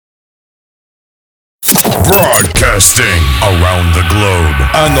Broadcasting around the globe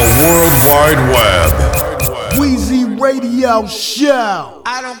and the World Wide Web. Wheezy Radio Show.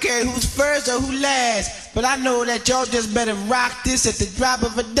 I don't care who's first or who last, but I know that y'all just better rock this at the drop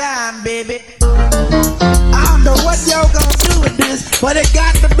of a dime, baby. I don't know what y'all gonna do with this, but it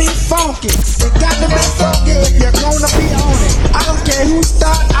got to be funky. It got to be funky if you're gonna be on it. I don't care who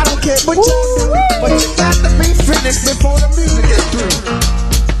start, I don't care what y'all do, but you got to be finished before the music is through.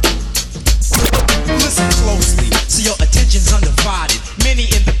 Listen closely, so your attention's undivided.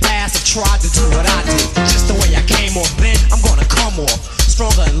 Many in the past have tried to do what I did. Just the way I came off then, I'm gonna come off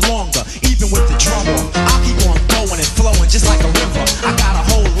stronger and longer, even with the drum off. I'll keep on going and flowing just like a river. I got a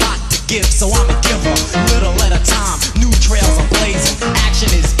whole lot to give, so I'm a giver. Little at a time, new trails are blazing.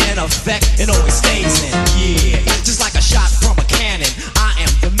 Action is in effect, it always stays in. Yeah, just like a shot from a cannon. I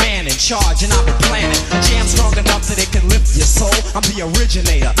am the man in charge, and I've been planning a jam strong enough that it can lift your soul. I'm the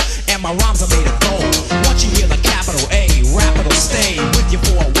originator, and my rhymes are made of gold. Once you hear the capital A, rap it'll stay with you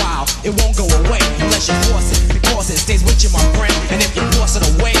for a while. It won't go away unless you force it, because it stays with you, my friend. And if you force it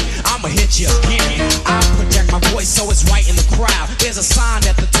away, I'ma hit you again. I project my voice so it's right in the crowd. There's a sign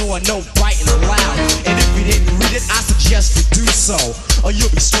at the door, no biting allowed. And if you didn't read it, I suggest you do so, or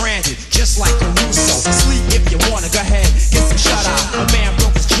you'll be stranded, just like Caruso. Sleep if you wanna, go ahead, get some shut eye. A man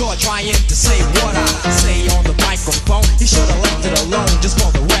broke his jaw trying to say what I say on the microphone. He should've left it alone, just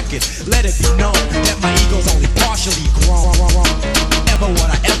for the record. Let it be known that my ego's only partially grown. Ever would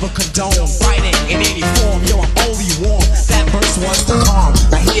I ever condone fighting in any form? Yo, I'm only warm. That verse was the calm.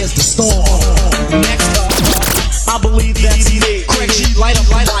 Now here's the storm. Next up, I believe that's it. Craig G, light up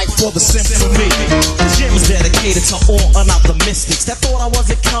for the symphony. This jam is dedicated to all unoptimistics that thought I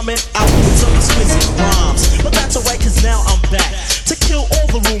wasn't coming out with some exquisite rhymes. But that's alright, cause now I'm back to kill all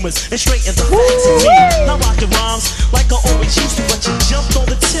the rumors and straighten the facts of me. Now rockin' rhymes like I always used to, but you jumped on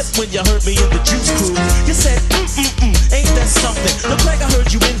the tip when you heard me in the Juice Crew. You said, ain't that something? The Craig, I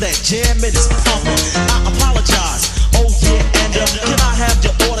heard you in that jam, it is pumping. I apologize, oh yeah, and can I have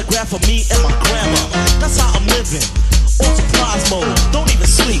your autograph for me and my grandma? That's how I'm living, on surprise mode. Don't even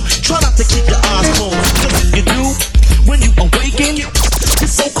sleep, try not to keep your eyes closed. Cause if you do, when you awaken,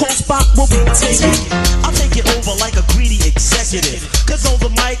 this so-called spot will be taken. I'll take it over like a greedy executive, cause on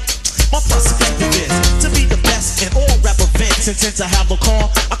the mic, my perspective is to be the best in all rap events. And since I have a call,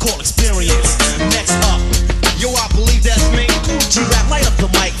 I call experience. Next up, yo, I believe that's me. G-Rap, light up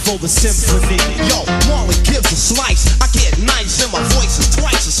the mic for the symphony. Yo, Marley gives a slice. I get nice and my voice is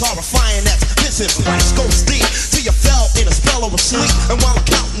twice as horrifying as this in price. Goes deep till you fell in a spell of a sleep. And while I'm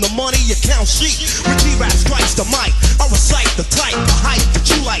counting the money, you count sheep. When G-Rap strikes the mic, I recite the type, the hype that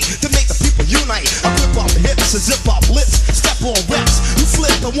you like to make the people unite. I rip off hips and zip off lips, step on reps. You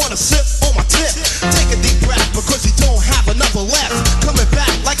flip and wanna sip on my tip. Take a deep breath because you don't have another left. Coming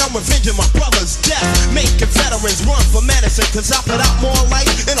back like I'm revenging my brother's death. Making veterans run for medicine, cause I put out more light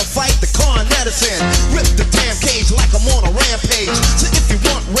in a fight the Con Edison. Rip the damn cage like I'm on a rampage. So if you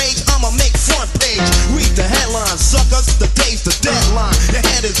want rage, I'ma make front page. Read the headlines, suckers, the day's the deadline. Your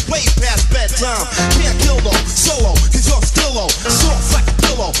head is way past bedtime. Can't kill though, solo, cause you're still low. Soft like a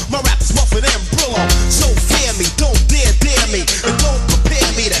pillow, my rap is rougher than Brillo. So fear me, don't dare me. And don't compare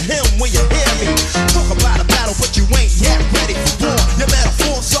me to him when you hear me. Talk about a battle, but you ain't yet ready for war. Your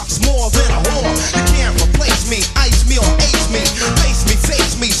metaphor sucks more than a whore. You can't replace me, ice me or ace me.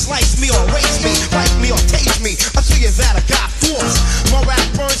 Face me, slice me or race me. Bite me or taste me. I see you that I got force. My rap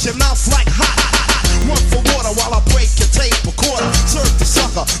burns your mouth like hot. Run for water while I break your tape recorder. Serve the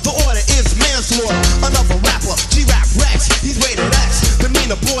sucker, the order is manslaughter. Another rapper, G-Rap Rex, he's rated X. The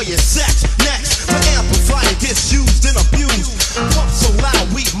meaner boy is sex. Next, the amplifier gets used and abused. Pump so loud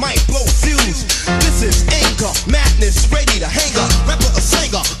we might blow fuse. This is anger, madness, ready to hang up. Rapper or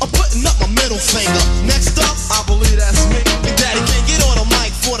singer, I'm putting up my middle finger. Next up, I believe that's me. Big Daddy can't get on the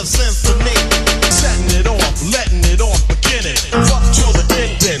mic for the symphony. Setting it off, letting it off, beginning. Fuck till the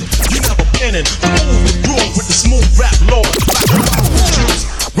ending, you never pinning. The move and groove with the smooth rap lord.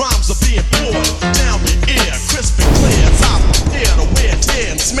 Rhymes are being poured down your ear, crisp and clear. Top here to wear,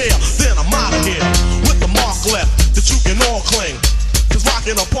 tear and smear. Then I'm out of here with the mark left that you can all cling. Cause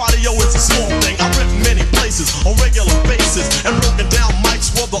rocking a party, yo, it's a small thing. I rip many places on regular basis, and broken down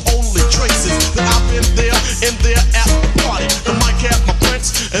mics were the only traces that I've been there, in there at the party. The mic had my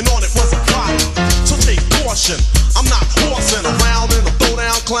prints, and on it was a body. So take caution, I'm not horsing around in a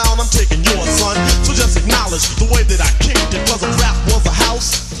throwdown clown. I'm taking yours, son. So just acknowledge the way that I kicked it. Cause if rap was a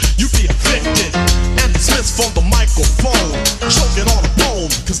house, you'd be evicted and dismissed from the microphone. Choking on a bone,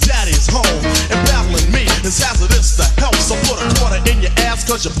 cause daddy's home. And battling me is hazardous to help. So put a quarter in your ass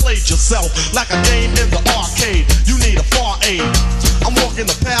cause you played yourself. Like a game in the arcade, you need a far aid. I'm walking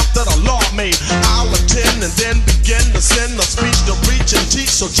the path path that the law made. I'll attend and then begin to send a speech to preach and teach.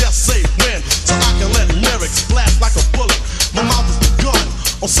 So just say when, so I can let lyrics blast like a bullet. My mouth is the gun,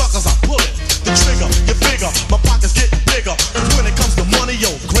 on suckers I pull it. The trigger, you figure, my pockets getting bigger. Cause when it comes to money, yo,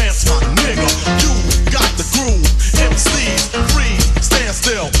 Grant's my nigga. You got the groove, MCs, freeze, stand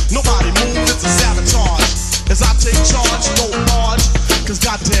still. Nobody move, it's a sabotage. As I take charge, don't barge. Cause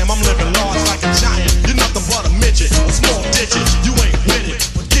goddamn, I'm living large like a giant. You're nothing but a midget, a small digit. You ain't with it,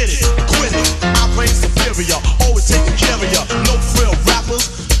 forget it, quit it. I reign superior, always taking care of ya. No frill rappers,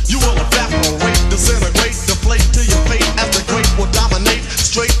 you will evaporate, disintegrate, deflate to your fate. As the great will dominate,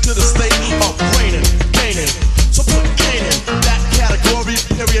 straight to the state of reigning, gaining. So put Canaan, that category,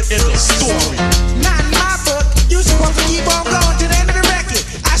 period, in the story. Not in my book. You supposed to keep on going to the end of the record.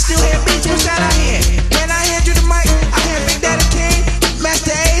 I still hear beats, what's that I hear? When I hand you the mic, I hear Big Daddy Kane,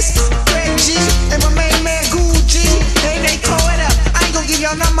 Master Ace, Greg G, and my main man Cool G. They call it up. I ain't gonna give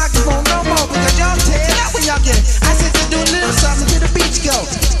y'all no microphone no more because y'all tear it up when y'all get it. I said to do a little something till the beats go.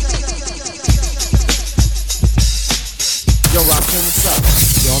 Yo, Rakim, what's up?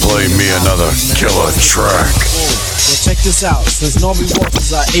 Yo, Play me another killer track. Well, check this out. Since Norby Walsh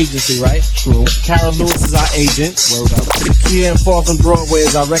is our agency, right? True. Kara Lewis is our agent. Word up. Kia and 4th and Broadway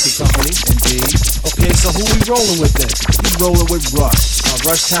is our record company. Indeed. Okay, so who we rolling with then? We rolling with Rush, our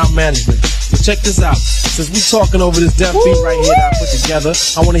Rush Town Management. So check this out. Since we talking over this deaf beat right here that I put together,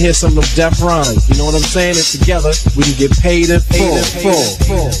 I want to hear some of them deaf rhymes. You know what I'm saying? And together, we can get paid in full.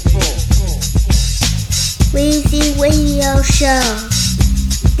 Weezy Radio Show.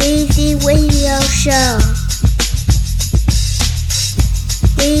 Weezy Radio Show.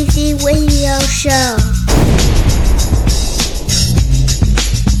 Weezy Radio Show.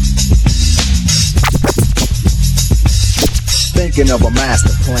 Thinking of a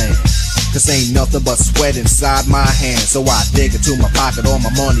master plan. Cause ain't nothing but sweat inside my hands. So I dig into my pocket, all my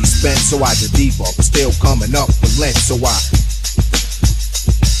money spent. So I get deeper, but still coming up with lint. So I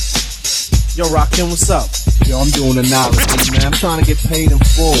Yo, Rakim, what's up? Yo, I'm doing analysis, man. I'm trying to get paid in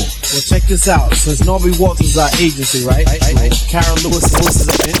full. Well, check this out. Since Norby Walsh is our agency, right? Kara Lewis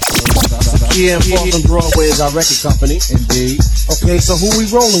is our agent. Kia and 4th and Broadway is our record company. Indeed. Okay, so who we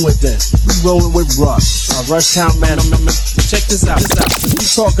rolling with then? We rolling with Rush, our Rush Town Management. Check this out. Since we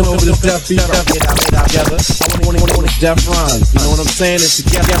talking over this deaf beat right here that I made together, I want to deaf rhymes. You know what I'm saying? It's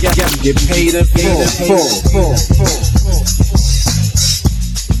together, get paid in full.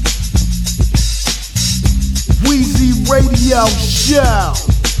 Weezy Radio Show.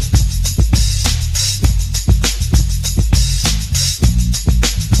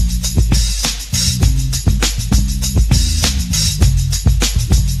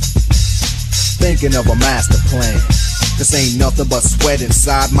 Thinking of a master plan. This ain't nothing but sweat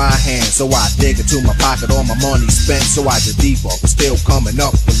inside my hands. So I dig into my pocket, all my money spent. So I get deeper, but still coming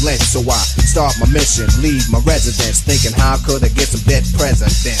up with lint. So I start my mission, leave my residence, thinking how could I get some dead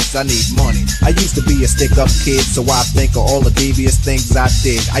presidents? I need money. I used to be a stick-up kid, so I think of all the devious things I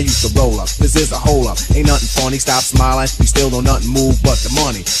did. I used to roll up, this is a hole-up. Ain't nothing funny, stop smiling. We still don't nothing move but the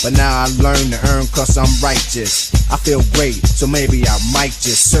money. But now I learn to earn cause I'm righteous. I feel great, so maybe I might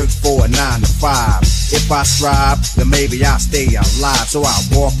just search for a 9 to 5. If I strive, then maybe I'll stay alive. So I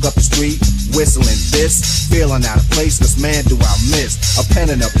walk up the street, whistling this, feeling out of place, cause man do I miss a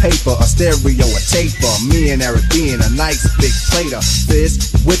pen and a paper, a stereo, a taper. Me and Eric being a nice big plate of fish,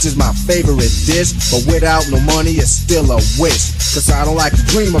 which is my favorite dish. But without no money, it's still a wish. Cause I don't like to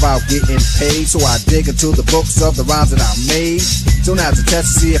dream about getting paid. So I dig into the books of the rhymes that I made. So now to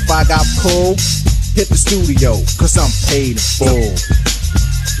test to see if I got pulled, hit the studio, cause I'm paid in full.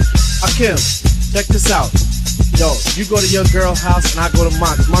 Akim, check this out. Yo, you go to your girl's house and I go to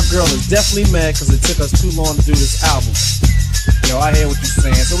mine. Cause my girl is definitely mad cause it took us too long to do this album. Yo, I hear what you're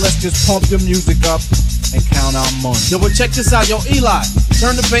saying. So let's just pump the music up and count our money. Yo, but check this out. Yo, Eli,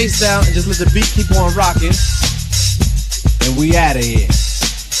 turn the bass down and just let the beat keep on rocking. And we outta here.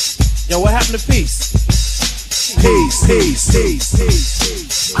 Yo, what happened to peace? Peace.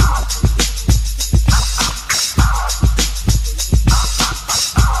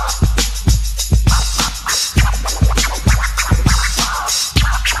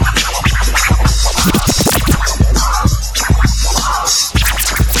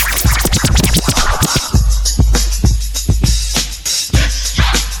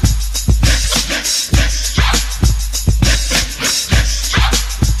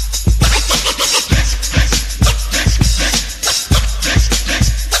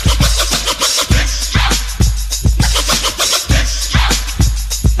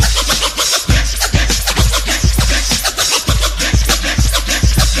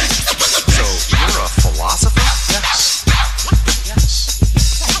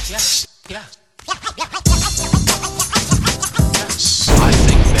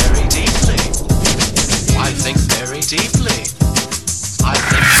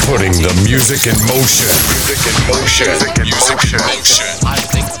 Music in motion. Music in motion. Music in motion. I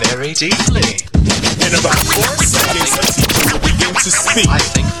think very deeply. In about 4 seconds, a teacher will begin to speak. I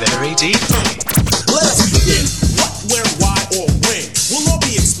think very deeply. Let us begin. What, where, why, or when will all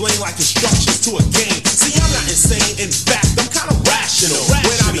be explained like instructions to a game. See, I'm not insane. In fact, I'm kind of rational. When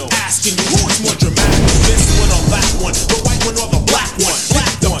I be asking you, who is more dramatic? This one or that one? The white one or the black one?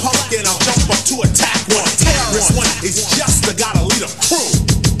 Black the punk, and I'll jump up to attack one. Terrorist one is just the gotta lead a crew.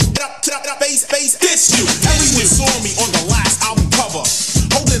 Face, diss you. Everyone saw me on the last album cover,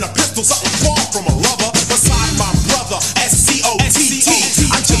 holding a pistol, something far from a lover. Beside my brother, SCOTT.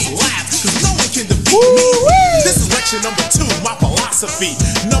 I just laugh, cause no one can defeat me. This is lecture number 2, my philosophy.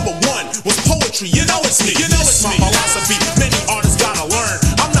 Number 1 was poetry, you know it's me. It's my philosophy, many artists gotta learn.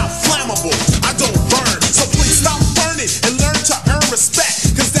 I'm not flammable, I don't burn. So please stop burning and learn to earn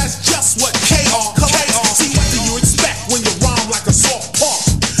respect, cause that's just what KR collects. See, what do you expect when you rhyme like a soft punk?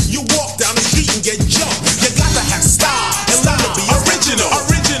 You walk down the street and get jumped. You got to have style and learn to be original.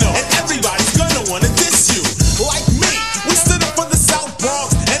 And everybody's gonna wanna diss you. Like me, we stood up for the South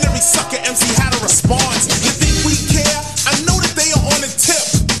Bronx, and every sucker MC had a response. You think we care? I know that they are on the tip.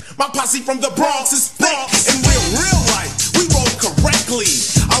 My posse from the Bronx is thick. In real life, we roll correctly.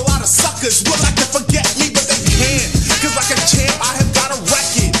 A lot of suckers would like to forget me, but they can't. Cause like a champ, I have got a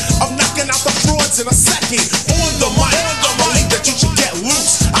record of knocking out the frauds in a second. On the mic, I believe that you should get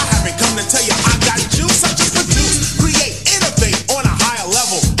loose. I haven't come to tell you I got juice. I just produce, create, innovate on a higher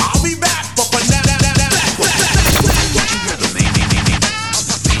level. I'll be back, but for now, Don't you hear the meaning of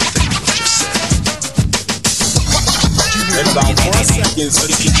the thing that you just said? in about 4 seconds, a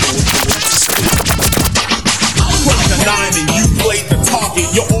teacher will begin to speak. I played the 9 and you played the target.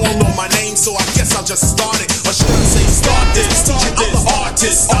 You all know my name, so I guess I'll just start it. Or should I say start this? I'm the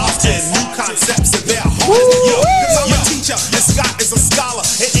artist, often new concepts and they're hard. Yo, cause I'm a teacher and Scott is a scholar.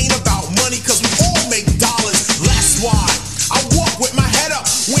 It ain't about money cause we all make dollars. That's why I walk with my head up.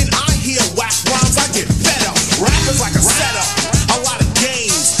 When I hear whack rhymes, I get fed up. Rap is like a setup, a lot of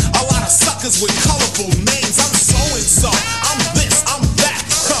games, a lot of suckers with colorful names. I'm so-and-so, I'm this, I'm that,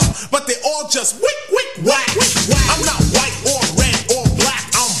 but they all just whack. I'm not white or red or black,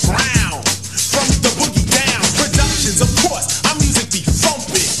 I'm brown. From the boogie down, productions, of course, our music be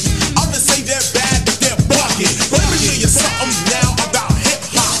thumping. Others say they're bad, but they're bugging. Let me show you something now about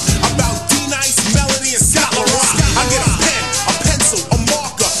hip-hop, about D-Nice, Melody, and Scott LaRock. I get a pen, a pencil, a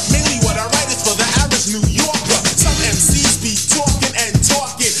marker. Mainly what I write is for the average New Yorker. Some MCs be talking and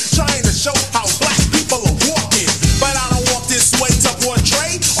talking, trying to show how black people are walking. But I don't walk this way to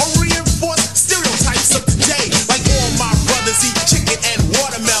portray or reinforce stereotypes of today. Like all my brothers eat chicken and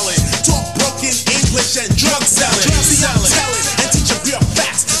watermelon, talk broken English and drug selling. See, I'm telling and teaching real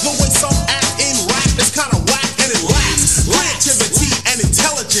facts. The way some act in rap is kinda whack and it lacks creativity and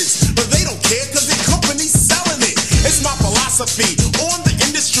intelligence, but they don't care cause their company's selling it. It's my philosophy on the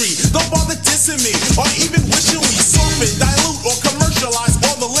industry. Don't bother dissing me or even wishing we soften, dilute, or commercialize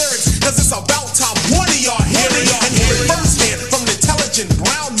all the lyrics, cause it's about time one of y'all hear it and hear it firsthand from an intelligent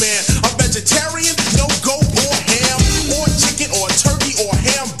brown man. A vegetarian, no goat or ham or chicken or turkey or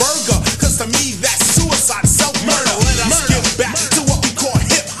hamburger, cause to me that's suicide, self-murder. Let us get back to what we call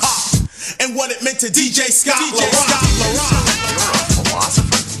hip-hop and what it meant to DJ Scott LaRock. You're a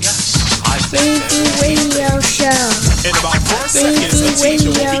philosopher? Yes. I think Breezy Radio Show. In about 4 seconds, a teacher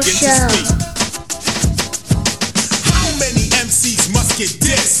will begin to speak. How many MCs must get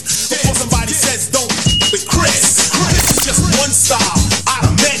dissed before somebody says don't with Chris? This is just one style out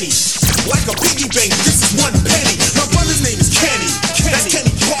of many. Like a piggy bank, this is one penny. My brother's name is Kenny. That's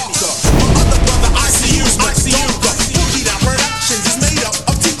Kenny Parker. My other brother, ICU, is Mike Donker. Boogie Down Productions is made up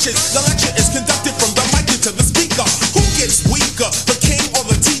of teachers. The lecture is conducted from the mic into the speaker. Who gets weaker, the king or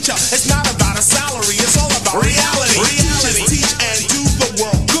the teacher? It's not about a salary, it's all about reality. Teachers teach and do the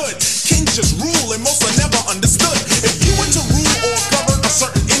world good. Kings just rule and most are never understood. If you were to rule or govern a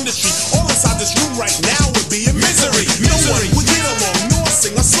certain industry, all inside this room right now would be in misery. No one would get along nor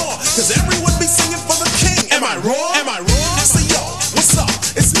sing a song, cause everyone be singing for the king. Am I wrong? So yo, what's up?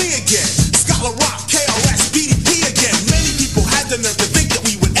 It's me again, Scott LaRock, KRS, BDP again. Many people had the nerve to think that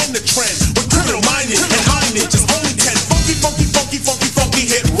we would end the trend with criminal minded and minded. Just only 10 funky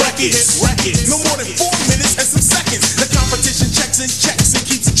hit records. No more than 4 minutes and some seconds. The competition checks and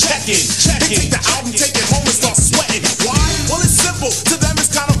keeps checking. They take the album, take it home and start sweating. Why? Well, it's simple. To them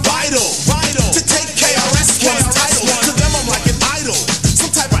it's kind of vital to take KRS One's title. To them I'm like an idol,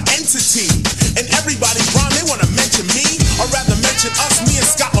 some type of entity. And everybody's rhyme, they wanna mention me, or rather mention us, me and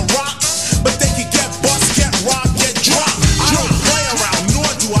Scott LaRock. But they could get bust, get robbed, get dropped. I don't play around, nor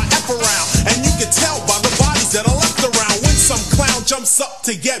do I F around. And you can tell by the bodies that are left around when some clown jumps up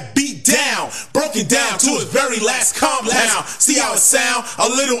to get beat down. calm down. See how it sound? A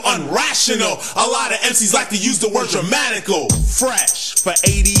little unrational. A lot of MCs like to use the word dramatical. Fresh for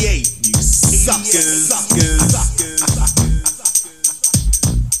 88, you suckers.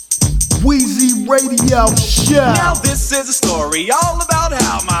 Wheezy Radio Show. Now this is a story all about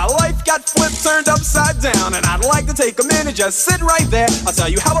how my life got flipped, turned upside down, and I'd like to take a minute, just sit right there. I'll tell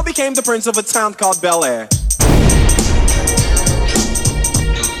you how I became the prince of a town called Bel Air.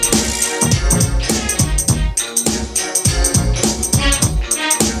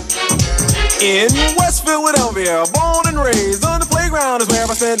 In West Philadelphia, born and raised, on the playground is where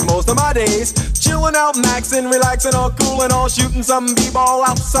I spend most of my days. Chilling out, maxing, relaxing, all cool and all, shooting some b-ball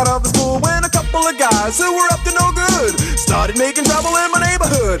outside of the school. When a couple of guys who were up to no good started making trouble in my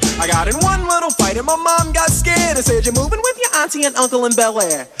neighborhood. I got in one little fight and my mom got scared and said, "You're moving with your auntie and uncle in Bel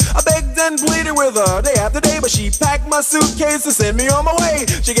Air." I begged and pleaded with her day after day, but she packed my suitcase to send me on my way.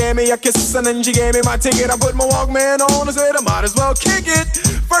 She gave me a kiss and then she gave me my ticket. I put my Walkman on and said I might as well kick it.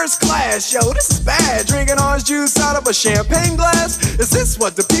 First class, yo, this is bad. Drinking orange juice out of a champagne glass. Is this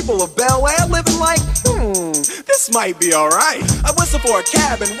what the people of Bel Air living like? This might be alright. I whistled for a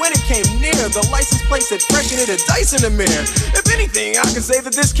cab and when it came near, the license plate said fresh and it had dice in the mirror. If anything, I could say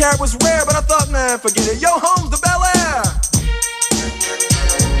that this cab was rare, but I thought, man, forget it. Yo, home's the Bel Air.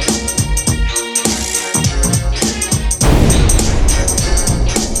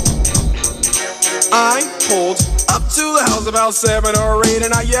 I pulled up to the house about 7 or 8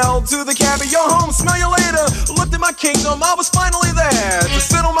 and I yelled to the cabbie, "Yo, home, smell you later." Looked at my kingdom, I was finally there to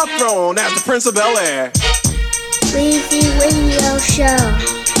sit on my throne as the Prince of Bel Air. Wheezy Radio Show.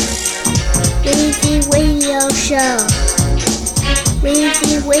 Wheezy Radio Show.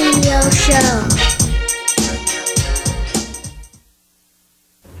 Wheezy Radio Show.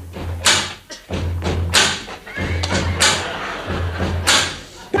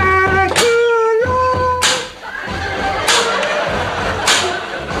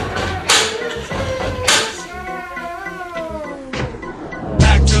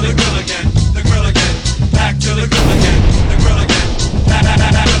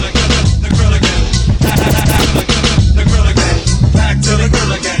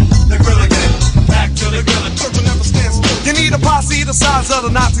 The size of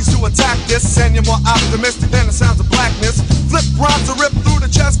the Nazis to attack this, and you're more optimistic than the sounds of blackness. Flip rhymes to rip through the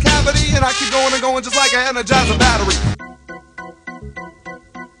chest cavity, and I keep going and going just like an Energizer battery.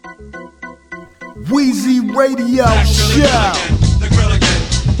 Wheezy Radio Show. The grill again,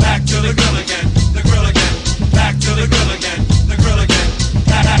 back to the grill again, the grill again, back to the grill again, the grill again,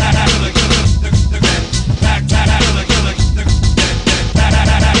 back to the grill again, back to the grill again.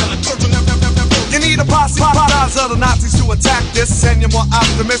 You need a posse of the Nazis to attack this, and you're more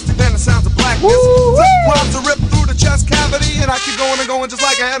optimistic than the sounds of blackness. Flip rhymes to rip through the chest cavity, and I keep going and going just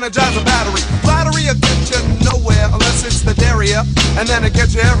like an Energizer battery. Flattery will get you nowhere unless it's the derriere, and then it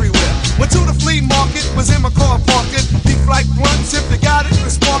gets you everywhere. Went to the flea market, was in my car parking. Deep like blunts, if you got it,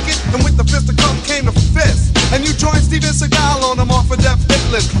 then spark it. And with the fist of come came the fist. And you joined Steven Seagal on them off a Def Hit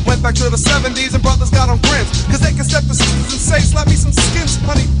list. Went back to the 70s and brothers got on grins, cause they can step the streets and say, "Slap me some skins,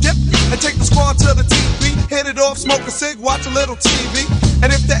 honey dip." And take the squad to the TV, hit it off, smoke a cig, watch a little TV.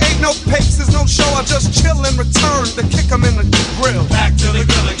 And if there ain't no pace, there's no show, I just chill and return to kick them in the grill. Back to the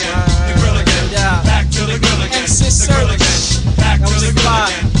grill again, the grill again, back to the grill again, the grill again, back to the grill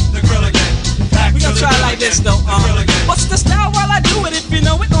again, the grill again. We gonna try like this though, what's the style while I do it? If you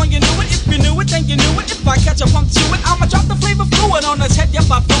know it, on you knew it. If you knew it, then you knew it. If I catch a punk to it, I'ma drop the flavor fluid on his head, yep,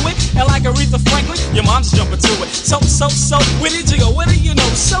 I flew it. And like Aretha Franklin, your mom's jumping to it. So, where did you go? What do you know?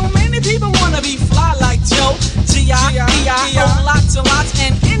 So many people wanna be fly like Joe. G.I.E.I. lots and lots,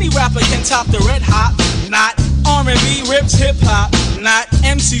 and any rapper can top the Red Hot. Not R&B rips hip hop. Not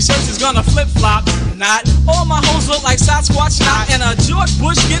MC Search is gonna flip flop. Not all my hoes look like Sasquatch. Not and George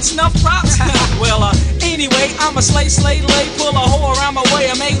Bush gets enough props. Well, anyway, I'm a slay, pull a hoe around my way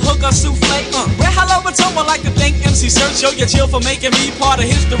and make hooker souffle. Well, hello, but I like to thank MC Search. Yo, you chill for making me part of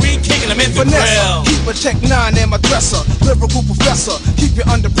history, kicking them in the grill. Keep a Tech 9 in my dresser, lyrical professor. Keep you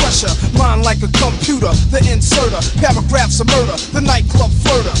under pressure, mind like a computer. The inserter, paragraphs of murder. The nightclub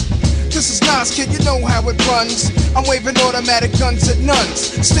flirter. This is Nas, kid, you know how it runs. I'm waving automatic guns at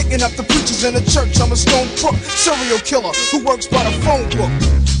nuns, sticking up the preachers in the church. I'm a stone crook, serial killer who works by the phone book.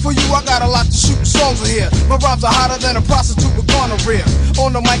 For you, I got a lot to shoot songs in here. My rhymes are hotter than a prostitute with gonorrhea.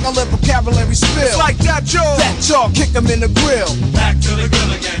 On the mic, I let vocabulary spill. It's like that, Joe. That jaw, kick 'em in the grill. Back to the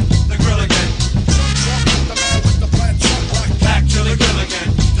grill again, the grill again. Back to the grill again,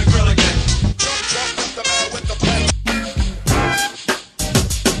 the grill again.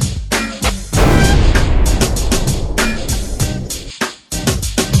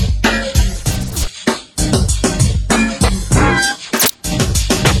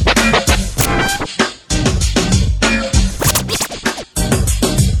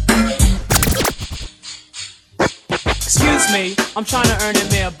 I'm trying to earn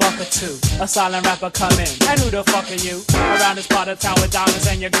me a buck or two. A silent rapper come in, and who the fuck are you? Around this part of town with diamonds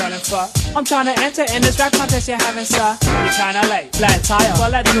and your girl in fur. I'm trying to enter in this rap contest you're having, sir. You're kinda late, flat tire,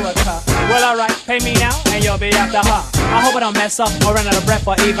 well let's do it, cut. Well alright, pay me now, and you'll be after her. I hope I don't mess up or run out of breath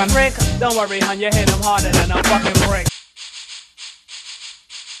or even Rick. Don't worry, hun, you hit him harder than a fucking brick.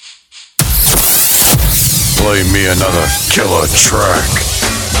 Play me another killer track.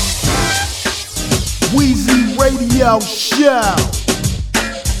 Weezy Radio Show.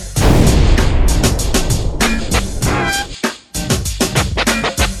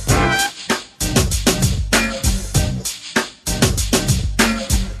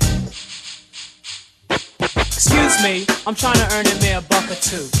 Excuse me, I'm trying to earn me a buck or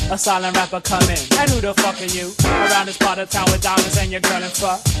two. A silent rapper come in, and who the fuck are you? Around this part of town with diamonds and your girl in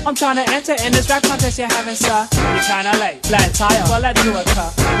fur. I'm trying to enter in this rap contest you're having, sir. You're kinda late, flat tire, well let's do it,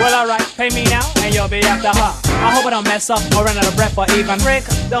 cut. Well alright, pay me now, and you'll be after her. I hope I don't mess up or run out of breath or even Rick.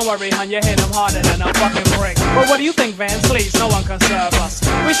 Don't worry, hun, you hit him harder than a fucking brick. But what do you think, Vance? Please, no one can serve us.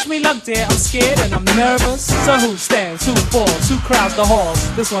 Wish me luck, dear, I'm scared and I'm nervous. So who stands, who falls, who crowds the halls?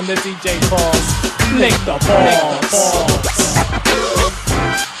 This one the DJ calls. Lick the balls.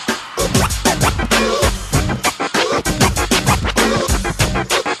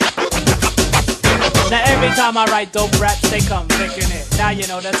 Now every time I write dope raps, they come licking it. Now you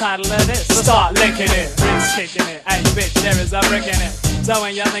know the title of this, so start licking it. Rinse kicking it, hey bitch, there is a brick in it. So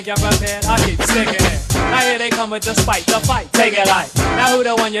when you think you're prepared, I keep sticking it. Now here they come with the spite, the fight, take it light. Now who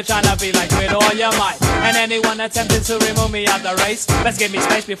the one you're trying to be like with all your might? And anyone attempting to remove me out the race, let's give me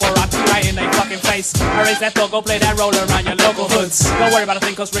space before I keep right in their fucking face. Erase that thought, go play that role around your local hoods. Don't worry about a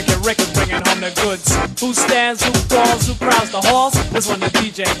thing, cause Rick is bringing home the goods. Who stands, who falls, who crowds the halls? This one the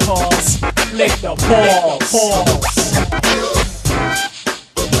DJ calls. Lick the balls.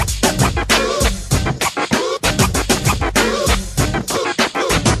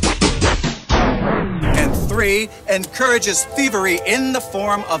 And 3, encourages thievery in the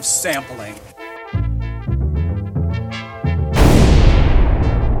form of sampling.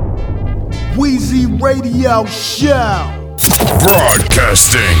 Weezy Radio Show.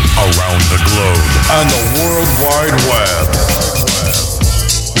 Broadcasting around the globe on the World Wide Web.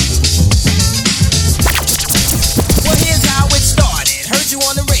 Well, here's how it started. Heard you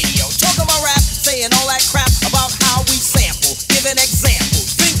on the radio, talking about rap, saying all that crap about how we sample, giving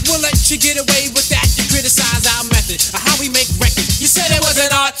examples. Think we'll let you get away with that? You criticize our method, or how we make records. You said it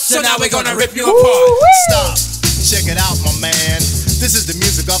wasn't art, so now we're gonna rip you apart. Stop, check it out, my man. This is the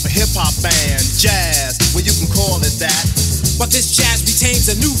music of a hip-hop band, jazz, well you can call it that. But this jazz retains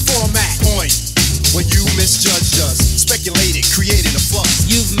a new format. Point, when you misjudged us, speculated, created a flux.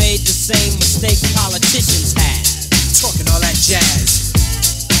 You've made the same mistake politicians have. Talking all that jazz.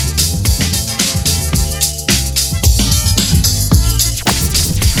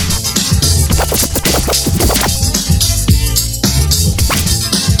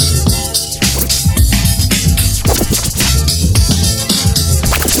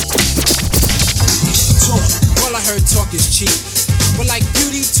 Talk is cheap, but like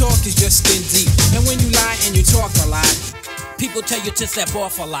beauty, talk is just skin deep. And when you lie and you talk a lot, people tell you to step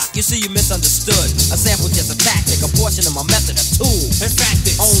off a lot. You see, you misunderstood. A sample just a tactic, a portion of my method, a tool. In fact,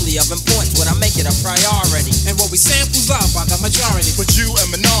 it's only of importance when I make it a priority. And what we sample love by the majority. But you a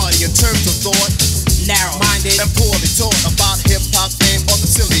minority in terms of thought, narrow-minded and poorly taught about hip-hop fame or the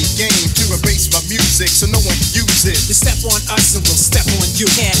silly game to erase my music so no one can use it. You step on us and we'll step on you.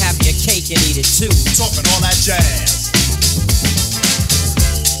 Can't have your cake and eat it too. Talking all that jazz.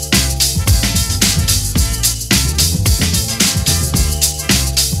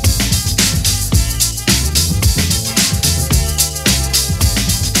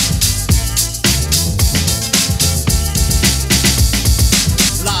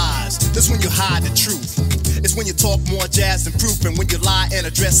 That's when you hide the truth. It's when you talk more jazz than proof, and when you lie and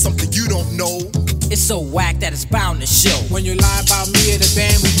address something you don't know. It's so whack that it's bound to show. When you lie about me or the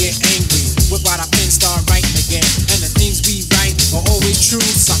band, we get angry. Whip out our pen, start writing again. And the things we write are always true,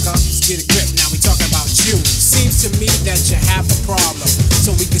 sucker. Let's get a grip, now we talking about you. Seems to me that you have a problem,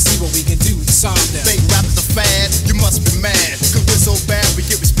 so we can see what we can do to solve them. Think rap is a fad? You must be mad, cause we're so bad we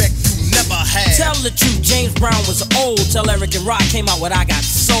get respect you never had. Tell the truth, James Brown was old till Eric and Rock came out with I Got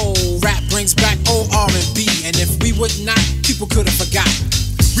Soul. Rap brings back old R&B, and if we would not, people could have forgotten.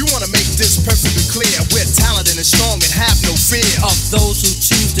 We want to make this perfectly clear. We're talented and strong and have no fear of those who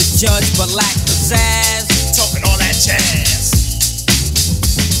choose to judge but lack pizzazz. Talking all that jazz.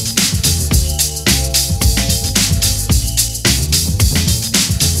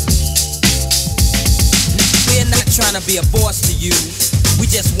 We're not trying to be a boss to you. We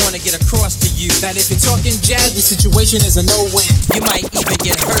just wanna get across to you that if you're talking jazz, the situation is a no-win. You might even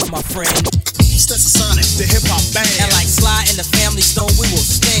get hurt, my friend. Stetsasonic, the hip-hop band. And like Sly and the Family Stone, we will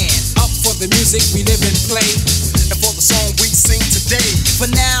stand up for the music we live and play, and for the song we sing today. For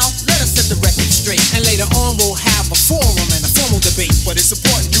now, let us set the record straight, and later on we'll have a forum and a formal debate. But it's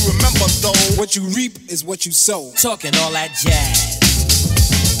important you remember though, what you reap is what you sow. Talking all that jazz.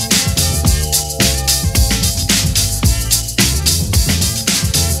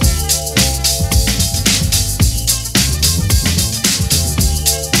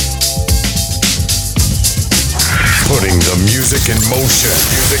 Putting the music in motion.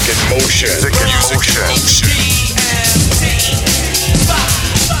 Music in motion. Music in motion.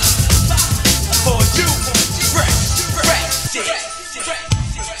 For you, fresh shit.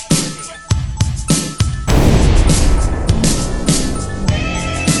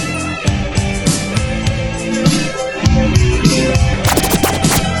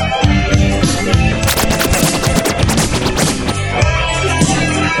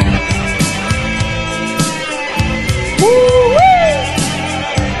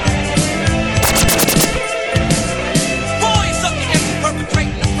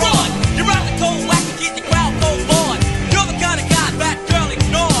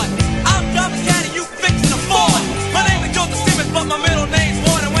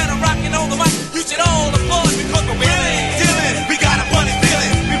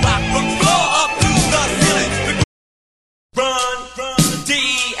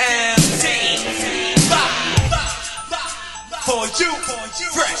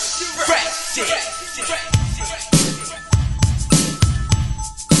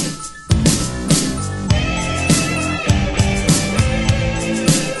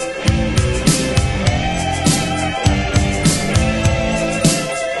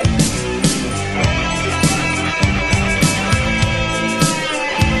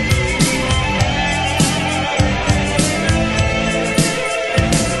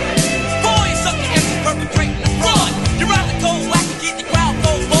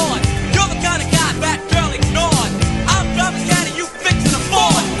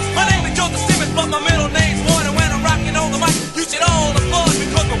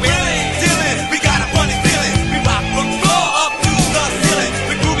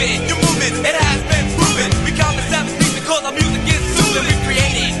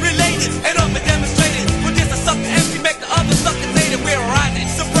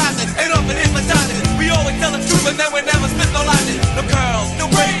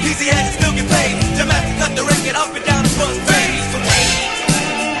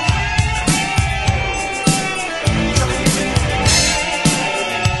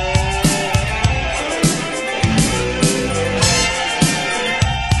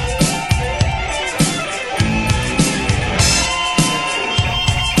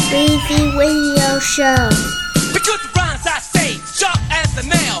 Weezy Radio Show. Because the rhymes I say, sharp as a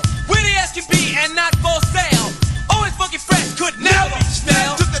nail, witty as can be and not for sale. Always funky fresh, could never be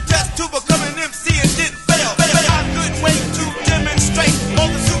smell. Took the test to become an MC and didn't fail. I couldn't wait to demonstrate all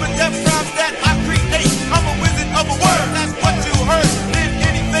the super death rhymes that I create. I'm a wizard of a word, that's what you heard. Then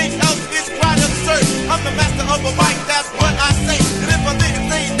anything else is quite absurd. I'm the master of a mic, that's what I say. And if I didn't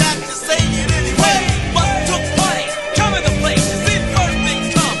say that, just say it anyway. Must took money, come in the place, see first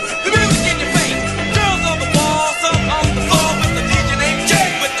things come. The music in your face, girls on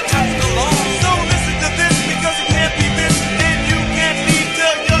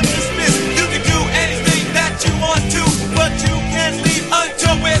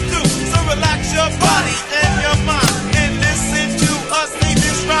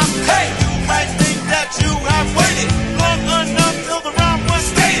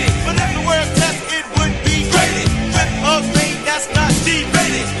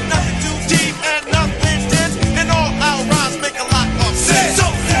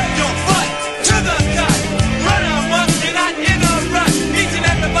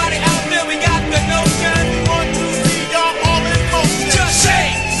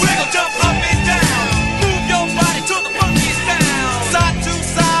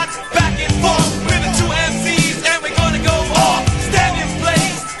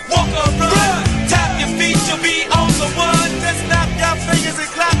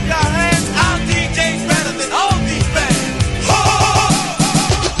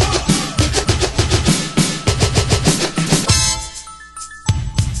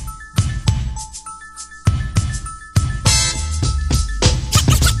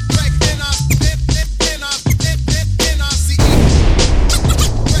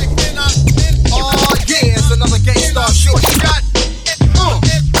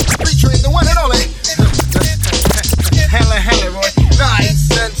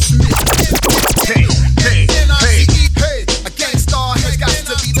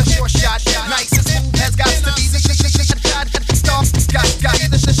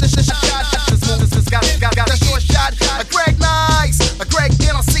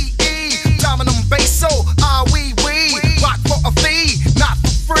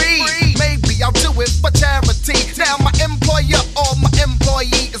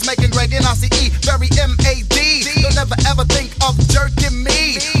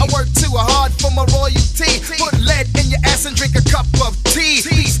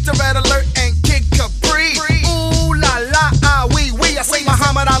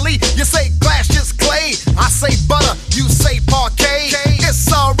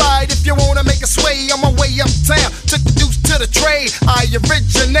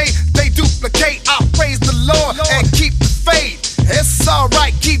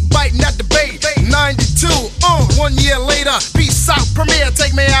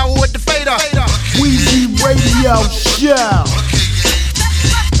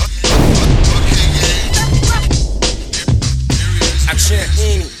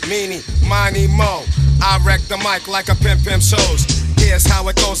Eeny, meeny, miny, mo. I wreck the mic like a pimp shows. Here's how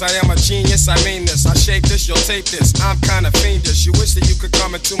it goes, I am a genius, I mean this. I shape this, you'll tape this, I'm kinda fiendish. You wish that you could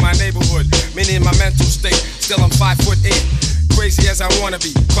come into my neighborhood. Meaning my mental state, still I'm 5'8". Crazy as I wanna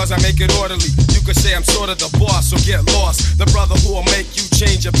be, cause I make it orderly. You could say I'm sort of the boss, so get lost. The brother who will make you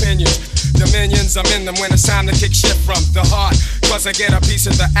change opinions. Dominions, I'm in them when it's time to kick shit from the heart. Cause I get a piece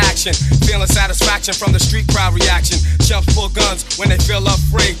of the action. Feeling satisfaction from the street crowd reaction. Chumps pull guns when they feel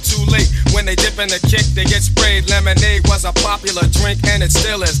afraid. Too late, when they dip in the kick, they get sprayed. Lemonade was a popular drink and it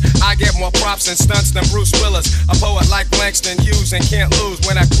still is. I get more props and stunts than Bruce Willis. A poet like Langston Hughes and can't lose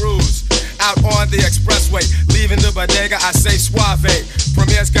when I cruise out on the expressway, leaving the bodega, I say suave.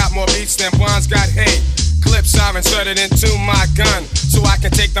 Premier's got more beats than Bonds got hate. Clips are inserted into my gun, so I can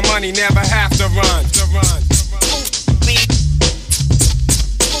take the money, never have to run.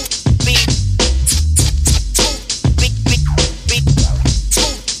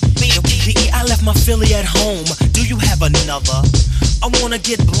 I left my Philly at home. Do you have another? I wanna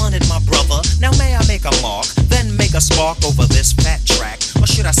get blunted, my brother. Now may I make a mark, then make a spark over this fat track? Or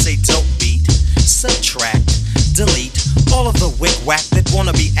should I say dope beat? Subtract, delete all of the wick-wack that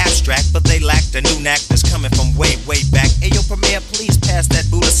wanna be abstract, but they lack the new knack that's coming from way, way back. Ayo, Premier, please pass that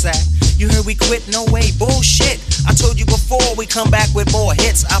Buddha sack. You heard we quit? No way, bullshit. I told you before, we come back with more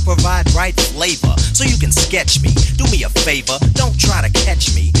hits. I provide right flavor, so you can sketch me. Do me a favor, don't try to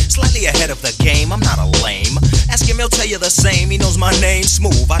catch me. Slightly ahead of the game, I'm not a lame. Ask him, he'll tell you the same. He knows my name,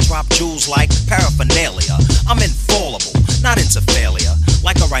 smooth. I drop jewels like paraphernalia. I'm infallible, not into failure.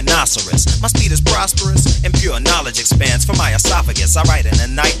 Like a rhinoceros, my speed is prosperous, and pure knowledge expands from my esophagus. I write in the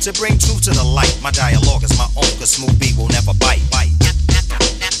night to bring truth to the light. My dialogue is my own, cause smooth beat will never bite.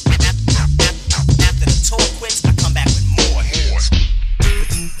 After the tour quits, I come back with more hits.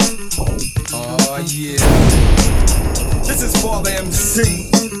 Oh yeah. This is Father MC.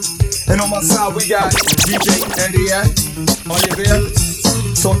 And on my side we got DJ Andy. Are you there?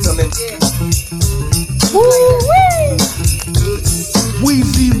 Talk to me. Woo-wee!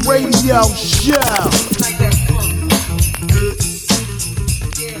 Weezy Radio Show.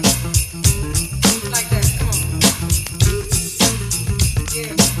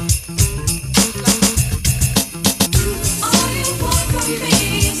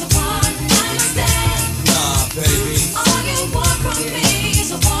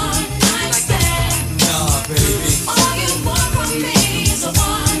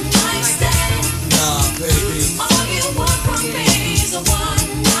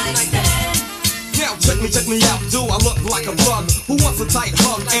 Check me out, do I look like a bug? Who wants a tight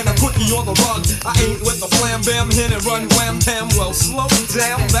hug and a quickie on the rug? I ain't with the flam bam, hit and run wham bam. Well, slow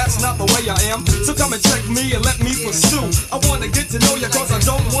down, that's not the way I am. So come and check me and let me pursue. I wanna get to know you cause I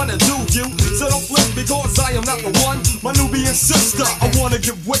don't wanna do you. So don't flip because I am not the one. My Nubian sister, I wanna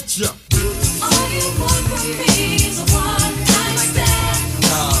get with ya. All you want from me is a one night stand.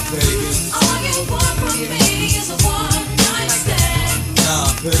 Nah, baby. All you want from me is a one night stand.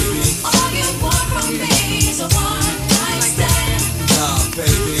 Nah, baby. All you want from me is a one night stand. Nah,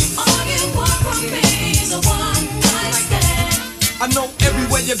 baby. All you want from me is a one night stand. I know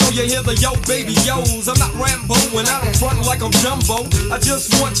everywhere you go you hear the yo baby yo's. I'm not Rambo and I don't front like I'm Jumbo. I just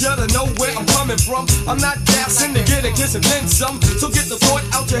want you to know where I'm coming from. I'm not gassing to get a kiss and then some. So get the thought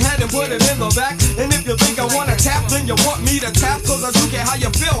out your head and put it in the back. And if you think I wanna tap, then you want me to tap. Cause I do get how you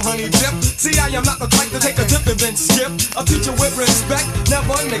feel, honey dip. See, I am not the type to take a dip and then skip. I'll teach you with respect,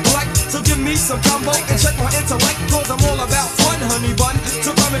 never neglect. So give me some combo and check my intellect. Cause I'm all about fun, honey bun.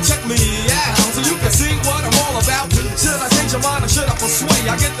 So come and check me out so you can see what I'm all about. Should I change your mind or should I persuade?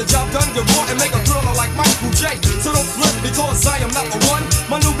 I get the job done, good boy, and make a thriller like Michael J. So don't flip because I am not the one.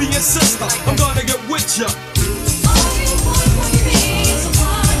 My Nubian sister, I'm gonna get with ya. All you want from me is a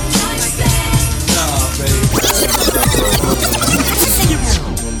one night stand. Nah, baby. You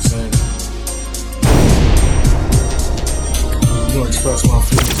know what I'm saying? You don't express my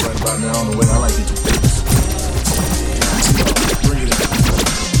feelings right about now on the way I like it to be. Bring it in.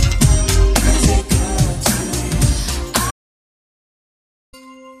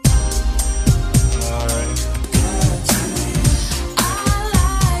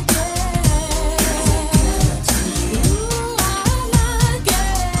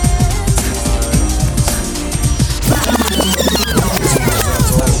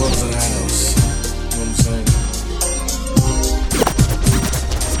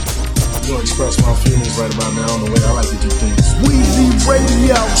 Express my feelings right about now on the way I like to do things. Weezy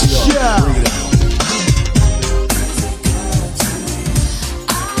Radio Show. Bring it in.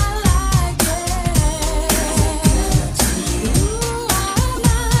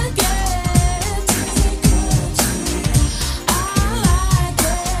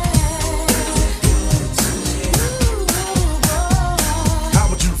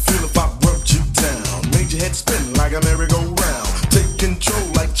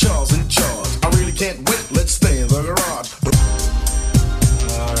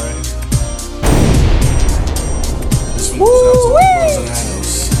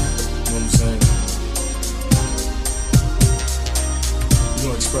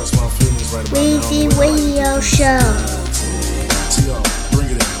 Radio Show.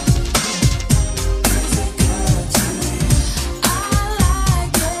 Bring it in.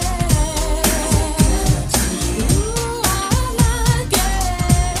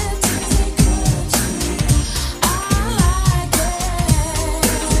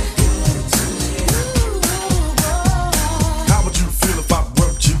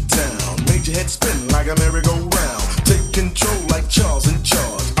 Like a merry-go-round, take control like Charles in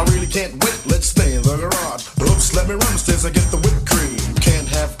charge. I really can't wait, let's stay in the garage. Oops, let me run upstairs and get the whipped cream. Can't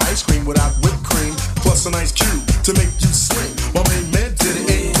have ice cream without whipped cream, plus an ice cube to make you swing. My main man did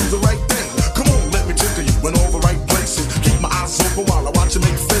it, ain't do the right thing. Come on, let me tickle you in all the right places. Keep my eyes open while I watch you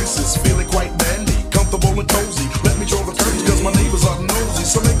make faces. Feeling quite dandy, comfortable and cozy. Let me draw the curtains cause my neighbors are nosy.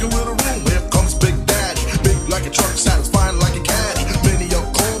 So make a little room, here comes Big Daddy. Big like a truck, satisfying like a caddy. Many are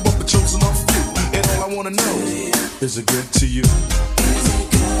called, but the chosen are few. And all I wanna know, is it good to you?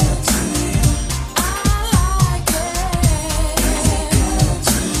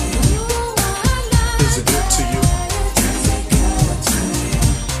 Is it good to you?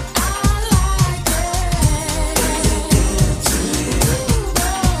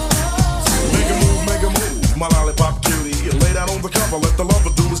 Make a move, my lollipop cutie. Lay down on the cover, let the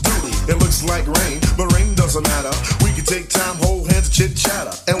lover do his duty. It looks like rain, but rain doesn't matter. We can take time, hold hands, chit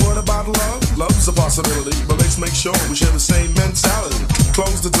chatter. And what about love? Love's a possibility, but let's make sure we share the same mentality.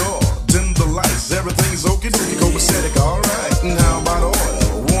 Close the door, dim the lights, everything's okie-dokie, copacetic, alright. And how about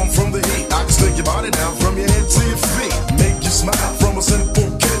oil? Warm from the heat, I can stick your body down from your head to your feet. Make you smile from a simple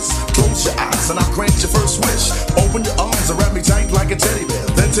kiss. Close your eyes and I'll grant your first wish. Open your arms and wrap me tight like a teddy bear.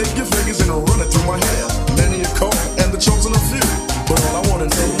 Then take your fingers and run it through my hair. Many are called and the chosen are few, but all I wanna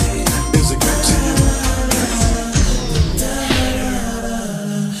know, is it good to you?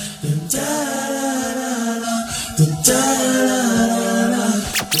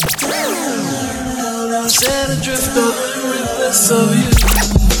 Set adrift on the rivers of you.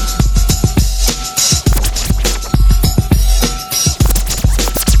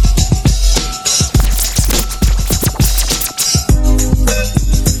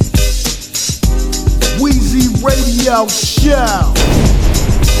 Weezy Radio Show.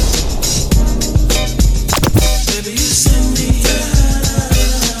 Baby, you send me.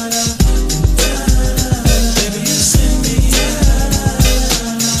 Baby, you send me.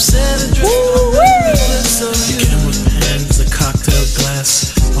 Set adrift on the rivers of you. Camera pans, a cocktail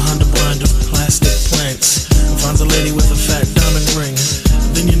glass, behind a blind of plastic plants. Finds a lady with a fat diamond ring.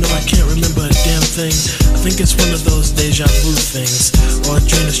 Then you know I can't remember a damn thing. I think it's one of those deja vu things, or a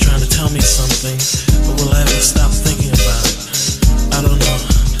dream is trying to tell me something. But will I ever stop thinking about it? I don't know.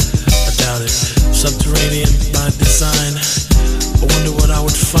 I doubt it. Subterranean by design. I wonder what I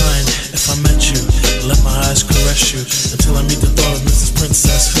would find if I met you. Let my eyes caress you until I meet the thought of Mrs.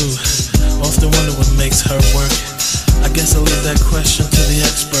 Princess who often wonder what makes her work. I guess I'll leave that question to the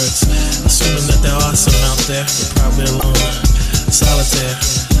experts, assuming that there are some out there, but probably alone, solitaire.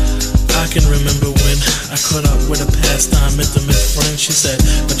 I can remember when I caught up with a pastime intimate friend. She said,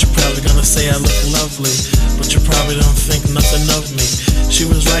 but you're probably gonna say I look lovely, but you probably don't think nothing of me. She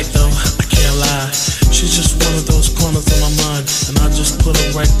was right though, I can't lie. She's just one of those corners of my mind, and I just put her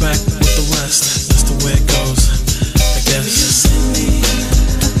right back with the rest. That's the way it goes, I guess.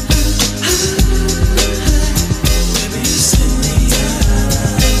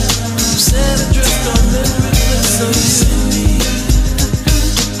 Set adrift on the rivers of you.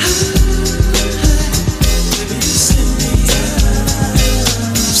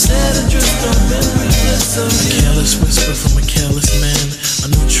 Set adrift on the rivers of you. A careless whisper from a careless man. A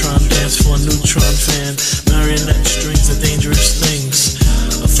neutron dance for a neutron fan. Marionette strings are dangerous things.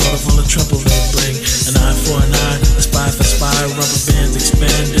 A thought of all the trouble they bring. An eye for an eye, a spy for spy. Rubber bands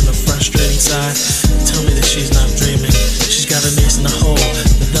expand in a frustrating sigh. Tell me that she's not dreaming. She's got an ace in the hole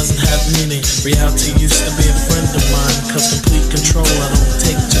that doesn't have meaning. Reality used to be a friend of mine. Cause complete control I don't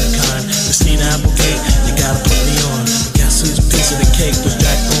take too kind. Christina Applegate, you gotta put me on. Guess whose piece of the cake was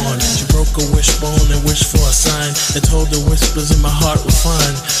Jack Bourne? She broke a wishbone and wished for a sign. And told the whispers in my heart were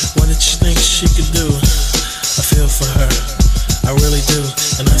fine. What did she think she could do? I feel for her, I really do.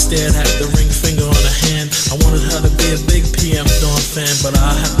 And I stared at the ring finger on her hand. I wanted her to be a big PM Dawn fan, but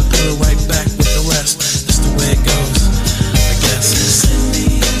I'll have to put her right back with the rest. That's the way it goes, I guess.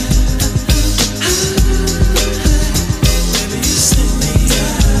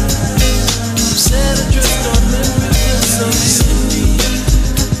 Set adrift on the rivers of you.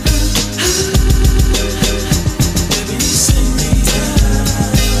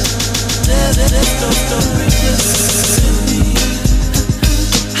 Set adrift on the rivers of you.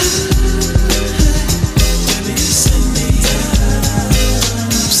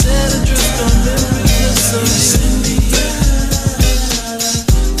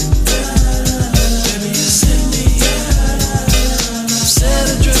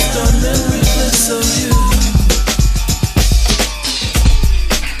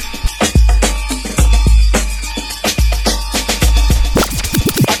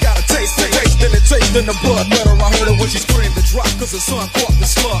 taste in the blood. Let her, I heard her when she screamed the drop, cause her son caught the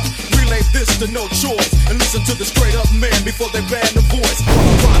slug. Relay this to No Choice, and listen to the straight up man before they ban the voice. While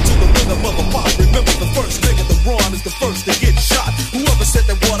I ride to the rhythm of a pop, remember the first nigga to run is the first to get shot. Whoever said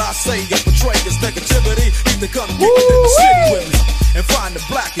that what I say and portray is negativity, need to come kick it in the city with me. And find the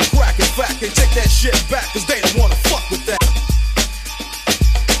black and crack. In fact, they take that shit back, cause they don't wanna fuck with that.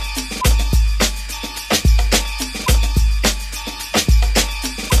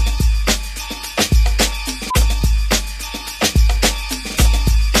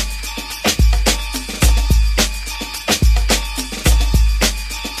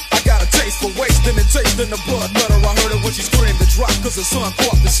 In the blood, let her, I heard her when she screamed the drop, cause her son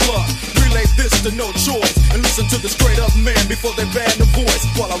caught the slug. Relay this to No Choice, and listen to the straight up man before they ban the voice.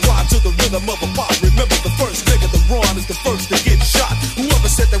 While I ride to the rhythm of a pop, remember the first nigga to run is the first to get shot. Whoever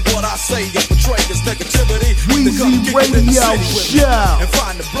said that what I say and portray is negativity, need to come kick it in the city with me. And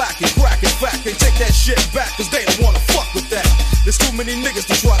find the black and crack. In fact, they take that shit back, cause they don't wanna fuck with that. There's too many niggas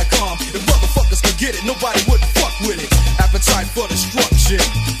to try to calm. If motherfuckers could get it, nobody would fuck with it. Appetite for destruction.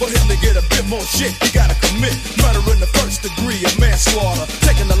 For him to get a bit more shit, he gotta commit murder in the first degree of manslaughter,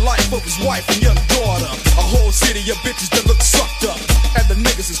 taking the life of his wife and young daughter. A whole city of bitches that look sucked up, and the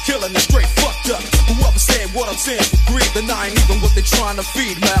niggas is killing and straight fucked up. Whoever said what I'm saying for greed, denying even what they trying to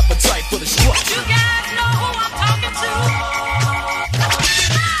feed. My appetite for destruction. You guys know who I'm talking to.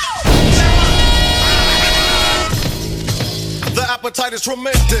 The appetite is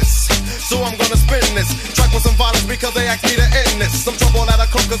tremendous, so I'm gonna spin this track with some violence because they asked me to end this. Some trouble at a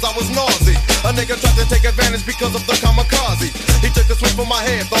coke cause I was nauseous. A nigga tried to take advantage because of the kamikaze. He took a swing from my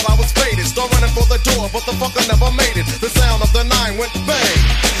head, thought I was faded. Start running for the door, but the fucker never made it. The sound of the 9 went bang,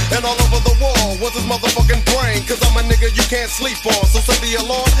 and all over the wall was his motherfucking brain. Cause I'm a nigga you can't sleep on, so set the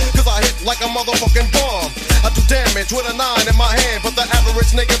alarm, cause I hit like a motherfucking bomb. I do damage with a 9 in my hand, but the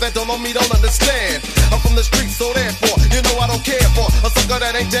average nigga that don't know me don't understand. I'm from the streets, so therefore, you know I don't care for a sucker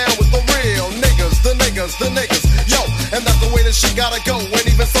that ain't down with the real niggas, the niggas, the niggas. Yo, and that's the way this shit gotta go. And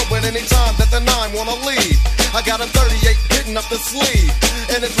even so, at any time that the 9 wanna leave, I got a 38 hitting up the sleeve,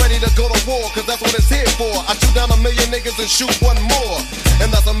 and it's ready to go to war, cause that's what it's here for. I shoot down 1 million niggas and shoot one more, and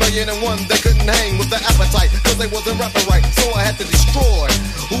that's 1,000,001 that couldn't hang with the appetite, cause they wasn't rapping right, so I had to destroy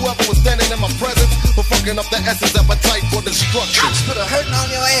whoever was standing in my presence for fucking up the essence appetite for destruction. Cops put a hurting on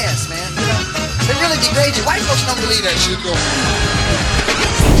your ass, man. You know, they really degrade you. White folks don't believe that shit, though.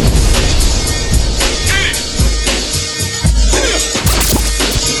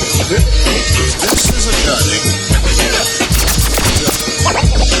 This is a cutting.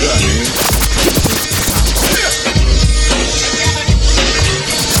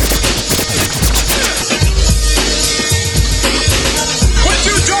 Would